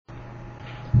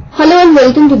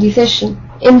welcome to the session.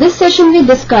 In this session we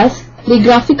discuss the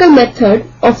graphical method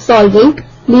of solving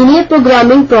linear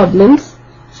programming problems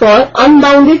for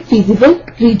unbounded feasible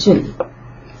region.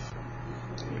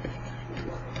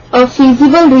 A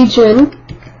feasible region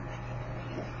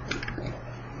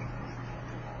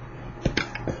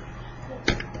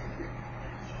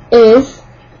is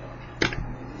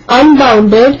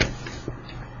unbounded,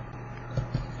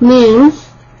 means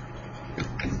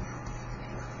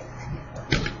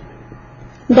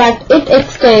that it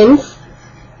extends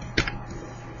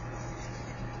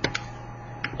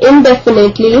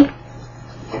indefinitely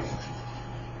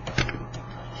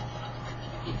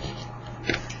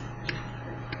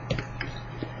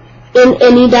in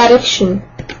any direction.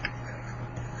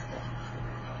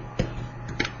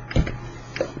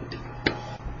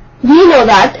 We know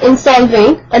that in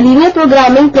solving a linear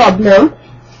programming problem,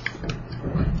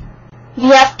 we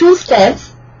have two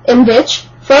steps in which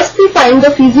first we find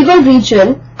the feasible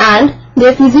region and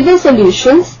their feasible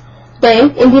solutions.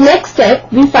 Then in the next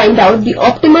step we find out the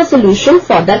optimal solution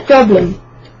for that problem.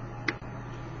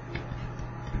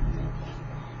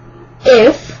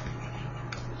 If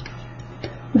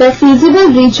the feasible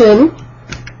region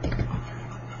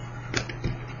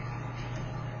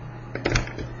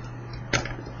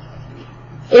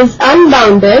is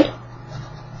unbounded,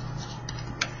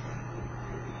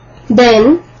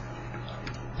 then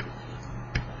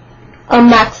a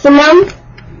maximum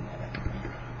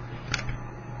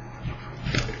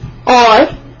or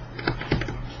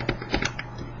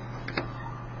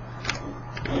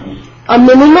a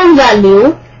minimum value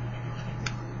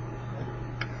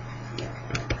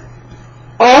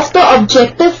of the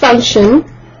objective function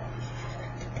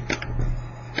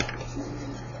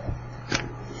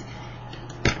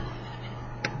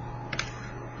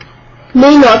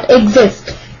may not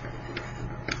exist.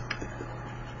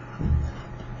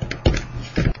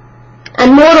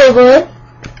 And moreover,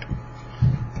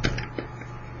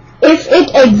 if it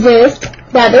exists,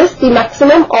 that is the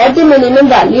maximum or the minimum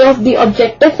value of the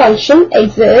objective function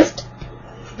exists,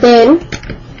 then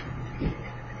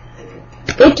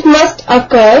it must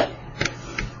occur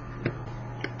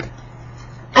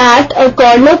at a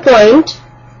corner point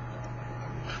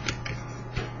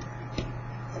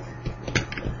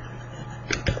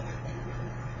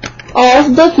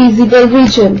of the feasible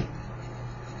region.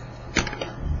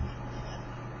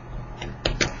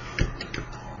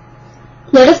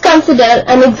 Let us consider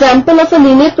an example of a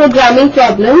linear programming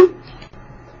problem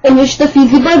in which the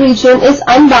feasible region is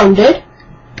unbounded.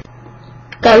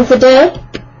 Consider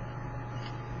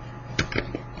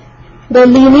the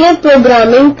linear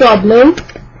programming problem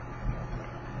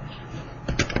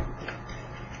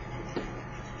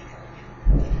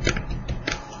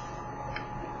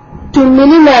to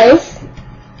minimize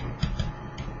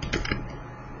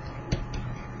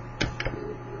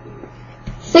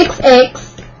 (6x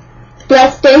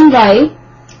plus 10y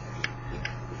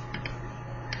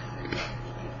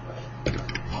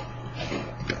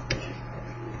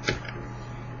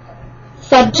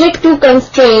subject to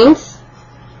constraints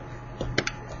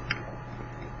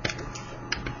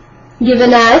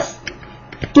given as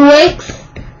 2x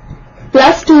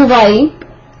plus 2y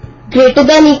greater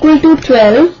than equal to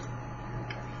 12,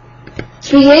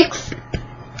 3x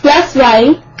plus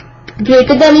y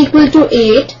greater than equal to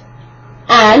 8,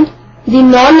 and the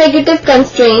non-negative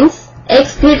constraints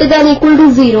x greater than equal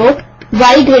to 0,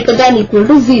 y greater than equal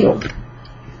to 0.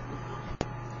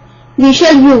 We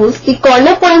shall use the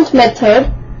corner point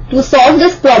method to solve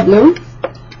this problem,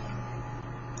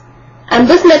 and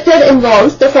this method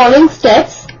involves the following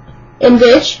steps, in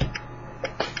which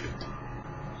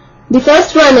the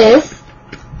first one is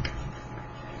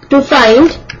to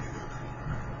find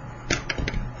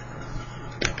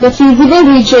the feasible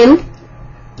region.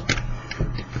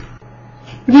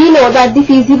 We know that the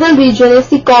feasible region is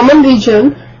the common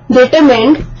region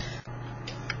determined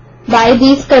by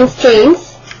these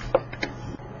constraints.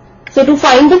 So to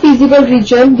find the feasible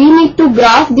region, we need to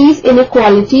graph these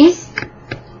inequalities.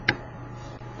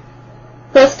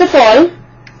 First of all,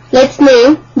 let's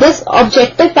name this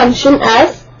objective function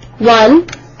as 1,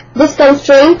 this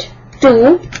constraint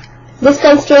 2, this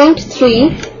constraint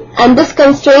 3, and this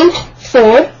constraint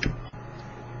 4.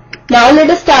 Now let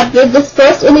us start with this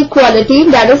first inequality,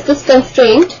 that is this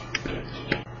constraint.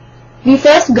 We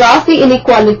first graph the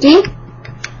inequality.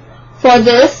 For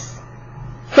this,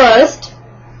 first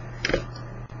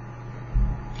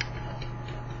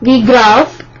we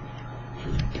graph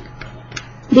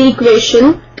the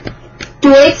equation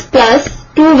 2x plus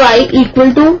 2y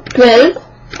equal to 12,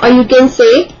 or you can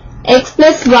say x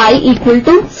plus y equal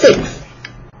to 6.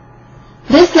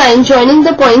 This line joining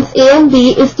the points A and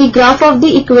B is the graph of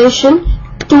the equation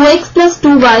 2x plus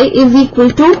 2y is equal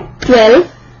to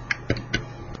 12.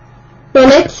 Now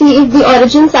let's see if the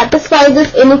origin satisfies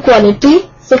this inequality.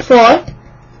 So for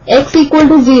x equal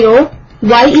to 0,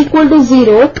 y equal to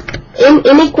 0, in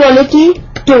inequality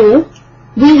 2,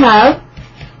 we have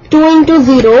 2 into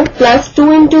 0 plus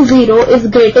 2 into 0 is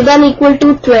greater than equal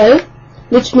to 12,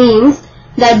 which means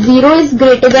that 0 is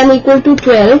greater than equal to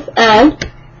 12,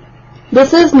 and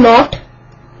this is not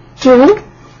true,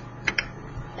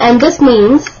 and this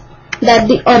means that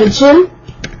the origin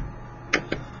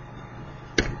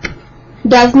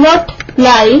does not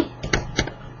lie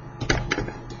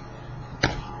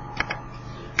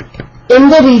in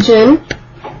the region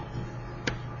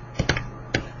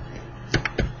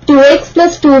 2x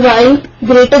plus 2y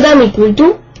greater than equal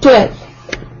to 12.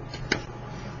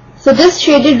 So this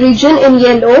shaded region in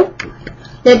yellow,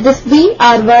 let this be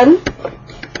R1,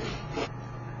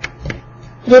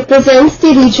 represents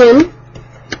the region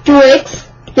 2x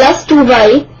plus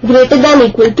 2y greater than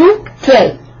equal to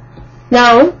 12.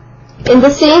 Now, in the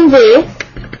same way,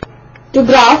 to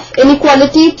graph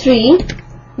inequality 3,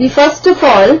 we first of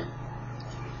all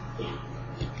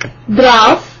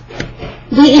graph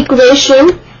the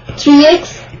equation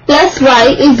 3x plus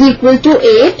y is equal to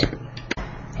 8.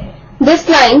 This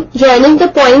line joining the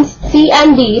points C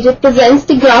and D represents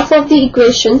the graph of the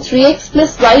equation 3x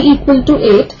plus y equal to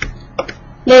 8.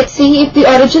 Let's see if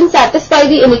the origin satisfies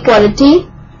the inequality.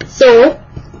 So,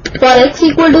 for x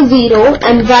equal to 0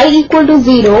 and y equal to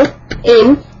 0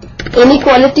 in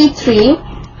inequality 3,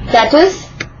 that is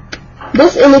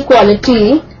this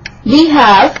inequality, we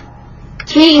have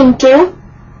 3 into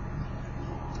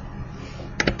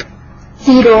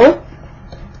 0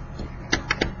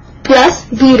 plus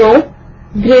 0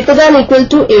 greater than equal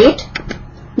to 8,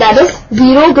 that is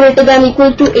 0 greater than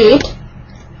equal to 8,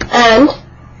 and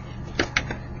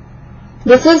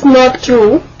this is not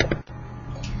true.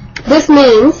 This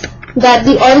means that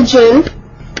the origin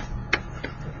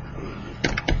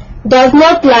does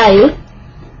not lie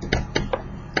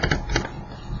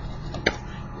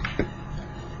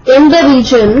in the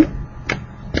region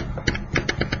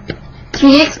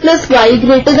 3x plus y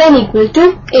greater than equal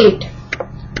to 8.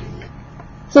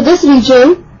 So this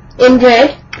region in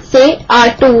red, say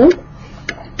R2,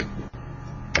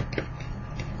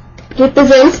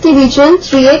 represents the region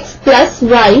 3x plus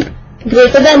y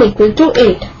greater than equal to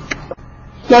 8.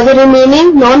 Now the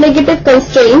remaining non-negative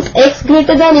constraints x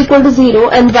greater than equal to 0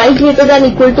 and y greater than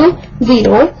equal to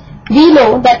 0, we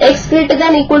know that x greater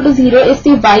than equal to 0 is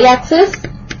the y-axis,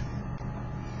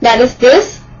 that is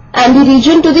this, and the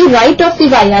region to the right of the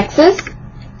y-axis,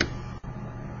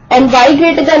 and y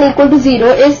greater than equal to 0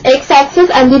 is x-axis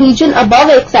and the region above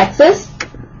x-axis.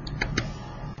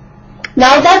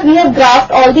 Now that we have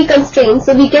graphed all the constraints,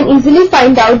 so we can easily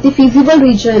find out the feasible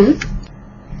region.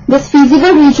 This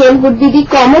feasible region would be the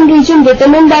common region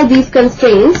determined by these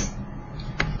constraints.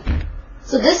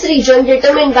 So this region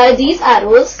determined by these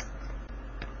arrows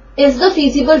is the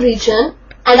feasible region,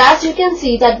 and as you can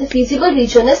see that the feasible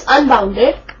region is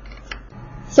unbounded.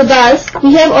 So thus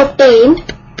we have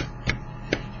obtained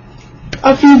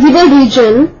a feasible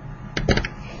region,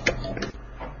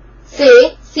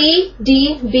 say C,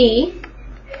 D, B,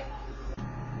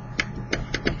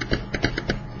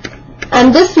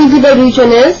 and this feasible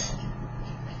region is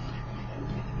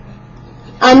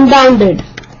unbounded.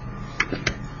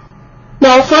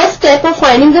 Now first step of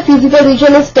finding the feasible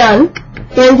region is done.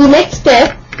 Then the next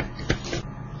step,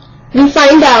 we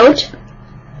find out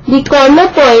the corner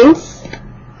points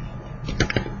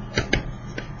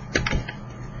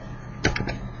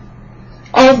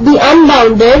of the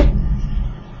unbounded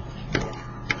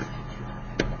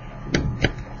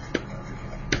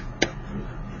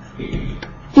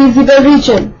feasible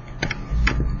region.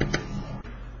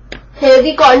 Here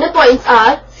the corner points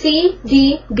are C,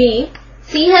 D, B.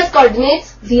 C has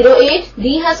coordinates 0, 8,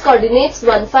 D has coordinates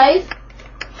 1, 5,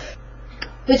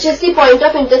 which is the point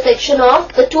of intersection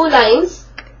of the two lines,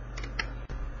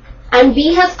 and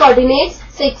B has coordinates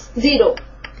 6, 0.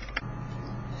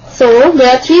 So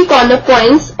there are three corner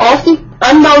points of the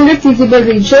unbounded feasible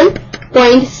region.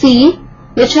 Point C,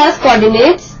 which has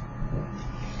coordinates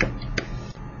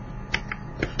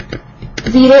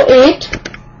 0, 8,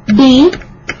 D,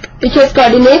 which has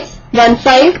coordinates 1,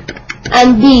 5,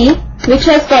 and B, which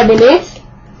has coordinates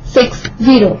 6,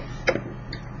 0.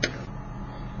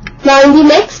 Now in the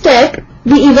next step,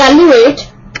 we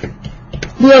evaluate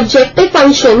the objective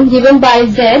function given by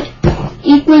z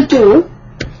equal to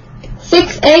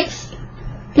 6x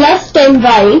plus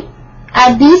 10y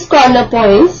at these corner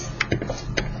points,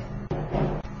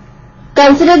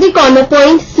 Consider the corner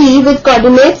point C with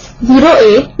coordinates 0,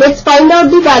 8. Let's find out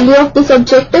the value of this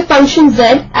objective function z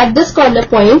at this corner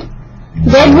point.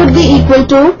 Z would be equal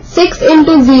to 6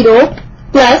 into 0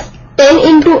 plus 10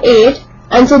 into 8,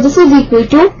 and so this is equal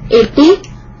to 80.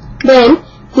 Then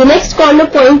the next corner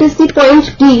point is the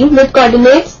point D with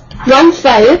coordinates 1,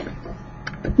 5.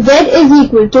 Z is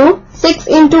equal to 6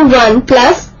 into 1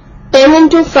 plus 10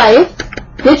 into 5,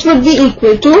 which would be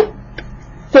equal to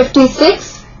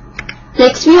 56.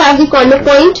 Next we have the corner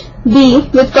point B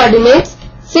with coordinates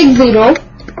 6, 0.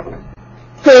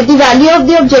 Here the value of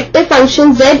the objective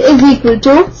function z is equal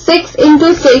to 6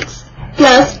 into 6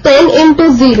 plus 10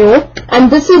 into 0, and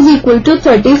this is equal to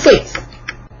 36.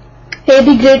 Here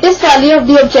the greatest value of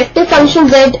the objective function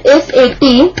z is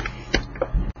 80.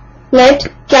 Let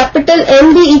capital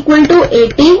M be equal to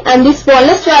 80 and the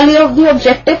smallest value of the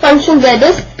objective function z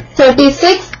is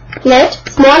 36. Let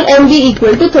small m be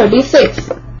equal to 36.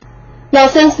 Now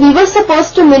since we were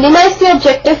supposed to minimize the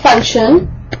objective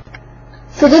function,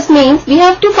 so this means we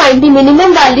have to find the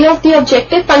minimum value of the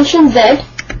objective function z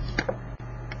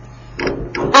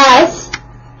as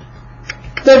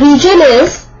the region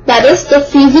is, that is the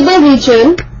feasible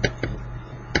region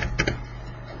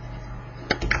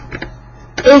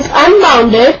is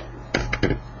unbounded.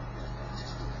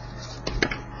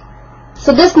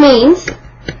 So this means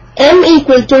m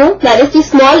equal to, that is the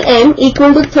small m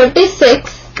equal to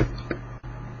 36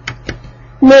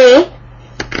 may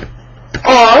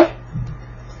or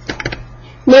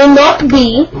may not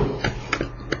be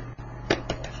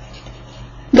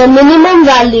the minimum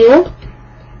value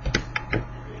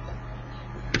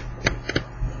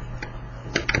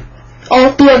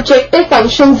of the objective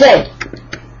function z.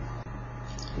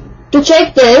 To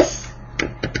check this,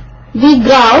 we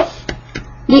graph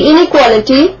the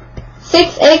inequality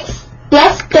 6x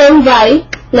plus 10y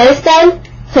less than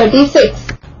 36.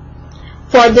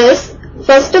 For this,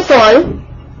 first of all,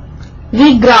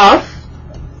 we graph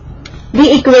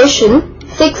the equation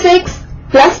 6x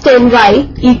plus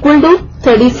 10y equal to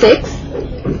 36.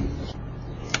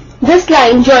 This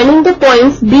line joining the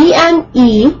points B and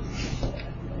E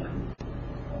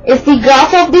is the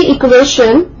graph of the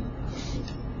equation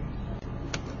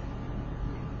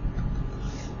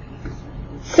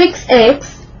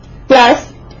 6x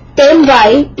plus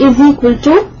 10y is equal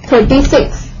to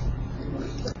 36.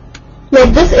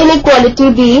 Let this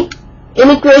inequality be in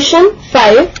equation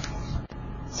 5.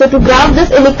 So to graph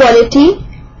this inequality,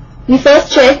 we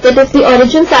first check that if the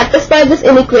origin satisfies this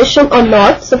inequation or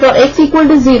not. So for x equal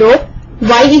to 0,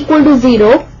 y equal to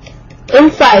 0, in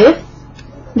 5,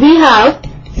 we have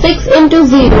 6 into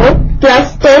 0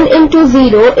 plus 10 into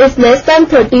 0 is less than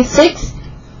 36,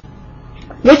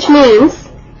 which means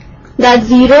that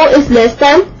 0 is less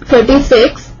than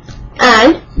 36,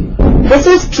 and this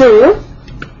is true.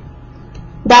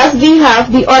 Thus we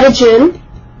have the origin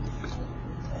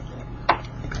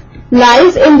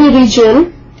lies in the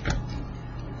region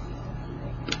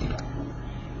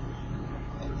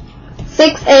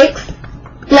 6x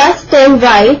plus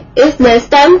 10y is less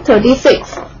than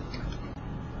 36.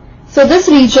 So this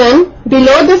region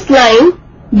below this line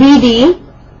BD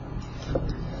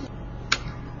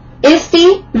is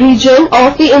the region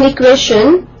of the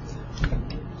inequation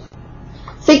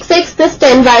 6x plus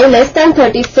 10y less than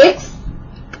 36.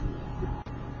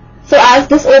 So as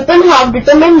this open half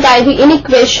determined by the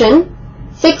inequation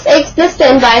 6x plus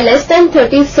 10y less than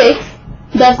 36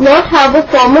 does not have a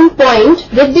common point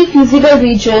with the feasible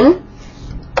region,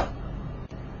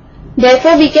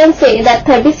 therefore we can say that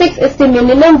 36 is the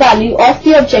minimum value of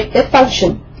the objective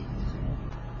function.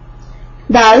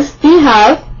 Thus we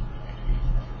have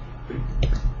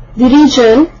the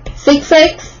region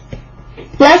 6x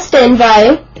plus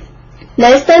 10y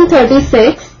less than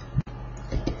 36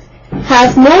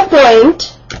 has no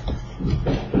point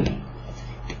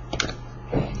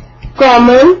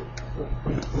common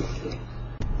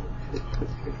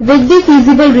with the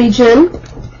feasible region,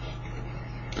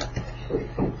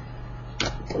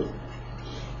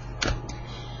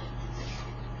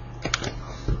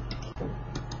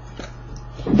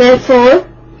 therefore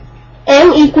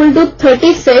m equal to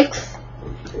 36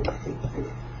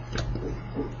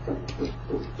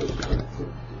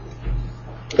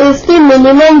 is the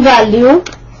minimum value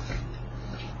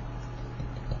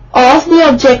of the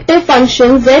objective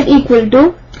function z equal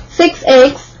to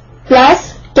 6x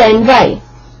plus 10y.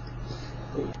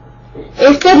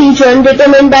 If the region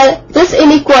determined by this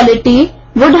inequality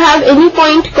would have any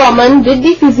point common with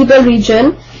the feasible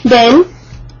region, then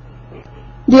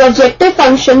the objective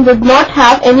function would not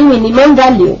have any minimum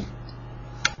value.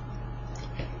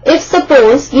 If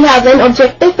suppose we have an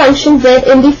objective function z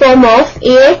in the form of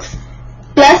ax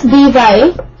plus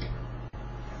by,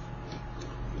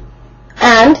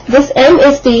 and this m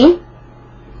is the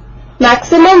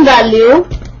maximum value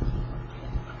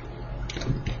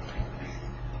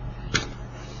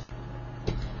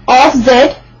of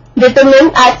z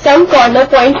determined at some corner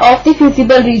point of the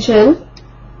feasible region.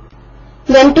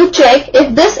 Then to check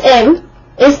if this m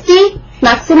is the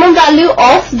maximum value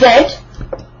of z,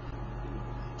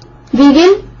 we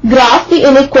will graph the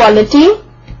inequality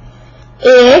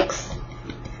ax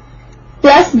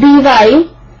plus by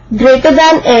greater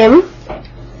than m,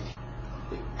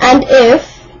 and if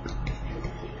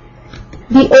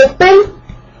the open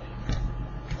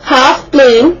half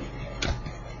plane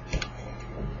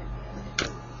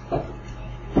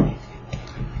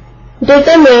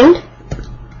determined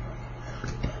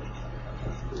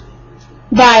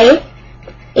by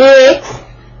ax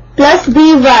plus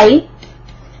by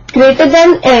greater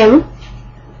than m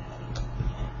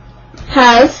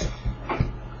has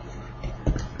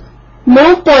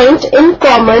no point in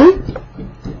common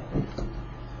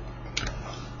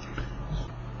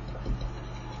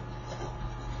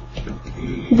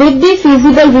with the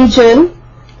feasible region,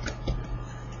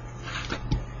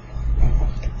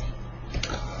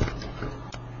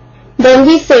 then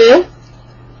we say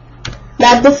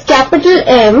that this capital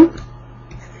M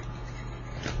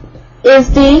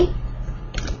is the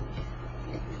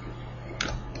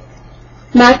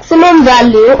maximum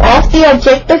value of the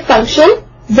objective function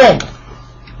z,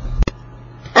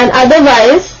 and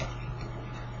otherwise,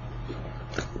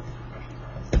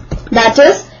 that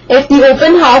is, if the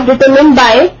open half determined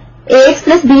by ax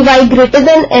plus by greater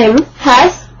than m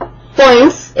has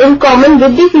points in common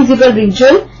with the feasible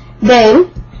region, then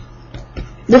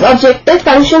this objective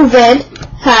function z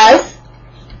has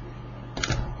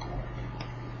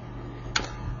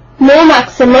no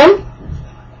maximum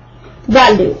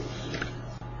value.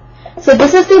 So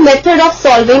this is the method of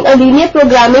solving a linear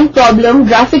programming problem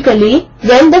graphically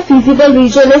when the feasible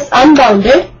region is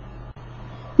unbounded.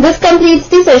 This completes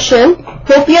the session.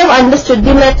 Hope you have understood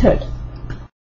the method.